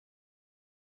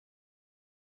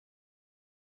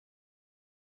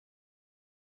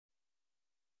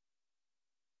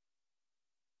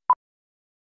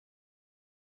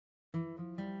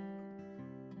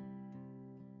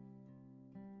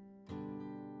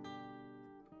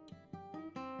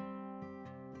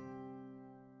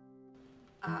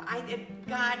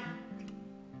God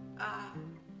uh,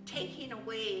 taking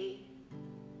away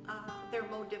their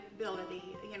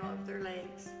mobility, you know, of their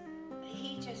legs.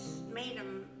 He just made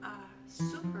them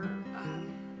super.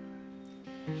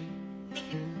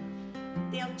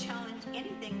 They they'll challenge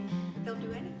anything. They'll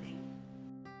do anything.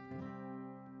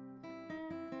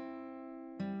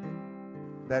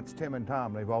 That's Tim and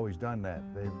Tom. They've always done that.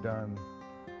 They've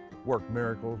worked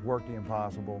miracles, worked the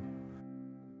impossible.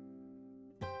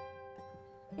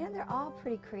 You know, they're all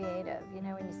pretty creative, you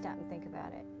know, when you stop and think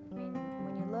about it. I mean,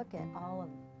 when you look at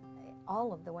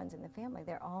all of the ones in the family,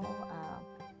 they're all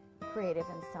creative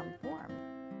in some form.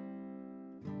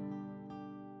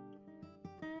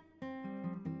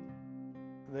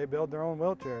 They build their own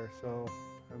wheelchair, so,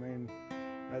 I mean,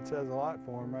 that says a lot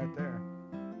for them right there.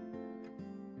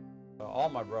 All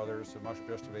my brothers with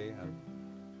muscular dystrophy, and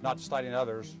not slighting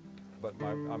others, but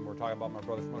we're talking about my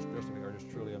brothers with muscular dystrophy, are just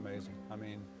truly amazing. I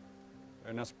mean,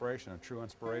 an inspiration, a true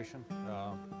inspiration.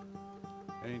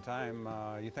 Anytime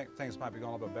you think things might be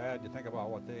going a little bit bad, you think about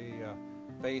what they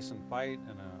face and fight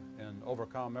and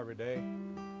overcome every day.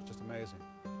 It's just amazing.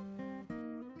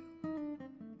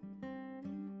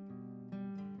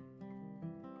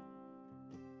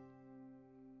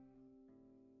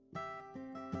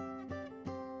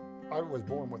 I was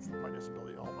born with my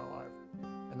disability all my life,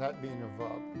 and that being of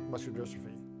muscular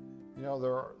dystrophy. You know,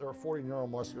 there are 40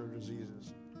 neuromuscular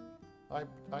diseases.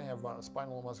 I have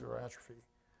spinal muscular atrophy,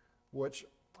 which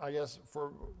I guess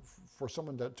for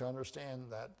someone to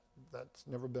understand that's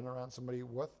never been around somebody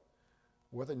with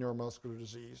a neuromuscular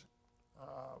disease,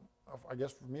 I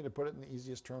guess for me to put it in the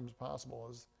easiest terms possible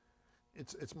is,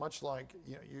 it's much like,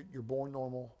 you know, you're born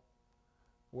normal,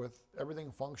 with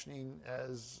everything functioning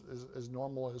as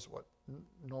normal as what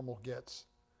normal gets,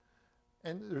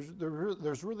 and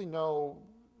there's really no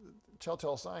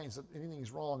telltale signs that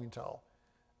anything's wrong until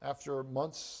after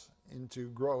months into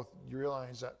growth you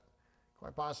realize that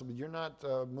quite possibly you're not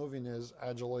moving as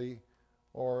agilely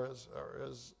or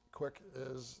as quick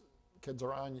as kids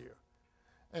around you,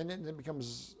 and then it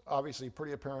becomes obviously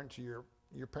pretty apparent to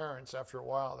your parents after a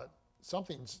while that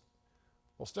something's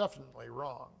most definitely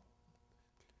wrong.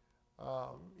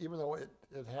 Even though it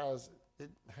has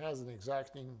an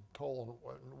exacting toll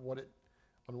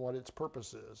on what its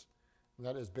purpose is, and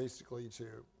that is basically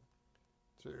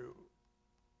to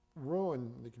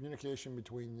ruin the communication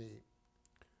between the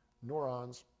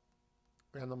neurons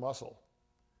and the muscle,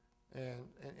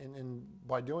 and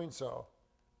by doing so,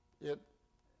 I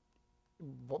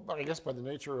guess by the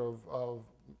nature of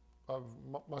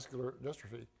muscular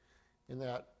dystrophy, in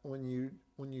that when you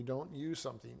don't use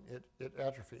something, it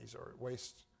atrophies or it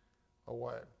wastes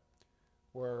away.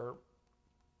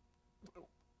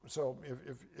 So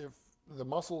if the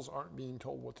muscles aren't being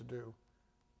told what to do,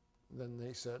 then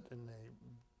they sit and they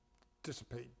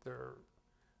dissipate their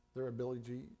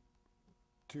ability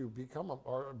to become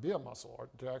or be a muscle, or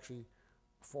to actually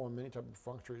perform any type of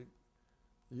functionary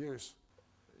use.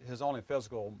 His only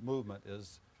physical movement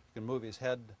is he can move his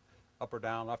head up or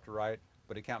down, left or right,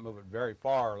 but he can't move it very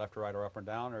far left or right or up and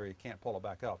down, or he can't pull it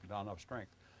back up, not enough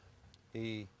strength.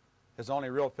 His only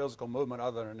real physical movement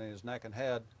other than his neck and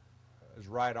head is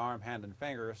right arm, hand, and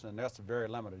fingers, and that's very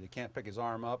limited. He can't pick his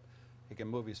arm up, he can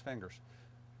move his fingers.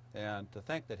 And to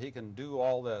think that he can do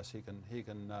all this, he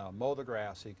can mow the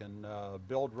grass, he can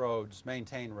build roads,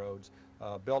 maintain roads,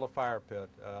 build a fire pit,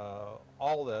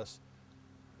 all this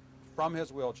from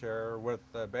his wheelchair with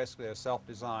basically a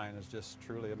self-design is just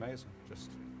truly amazing.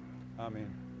 I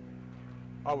mean,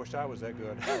 I wish I was that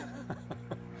good.